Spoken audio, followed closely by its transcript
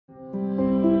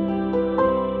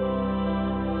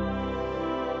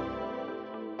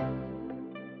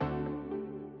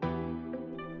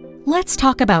Let's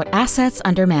talk about assets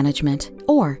under management,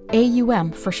 or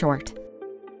AUM for short.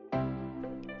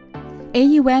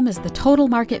 AUM is the total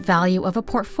market value of a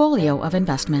portfolio of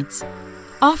investments.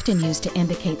 Often used to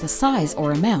indicate the size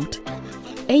or amount,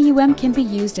 AUM can be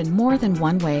used in more than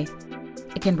one way.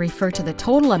 It can refer to the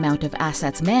total amount of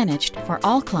assets managed for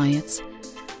all clients,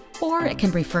 or it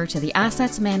can refer to the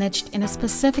assets managed in a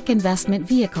specific investment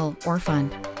vehicle or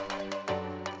fund.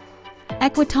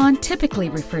 Equiton typically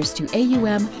refers to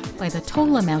AUM by the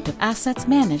total amount of assets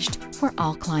managed for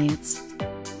all clients.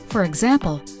 For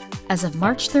example, as of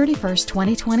March 31,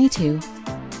 2022,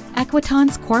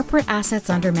 Equiton's corporate assets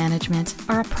under management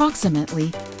are approximately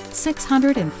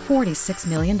 $646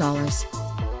 million.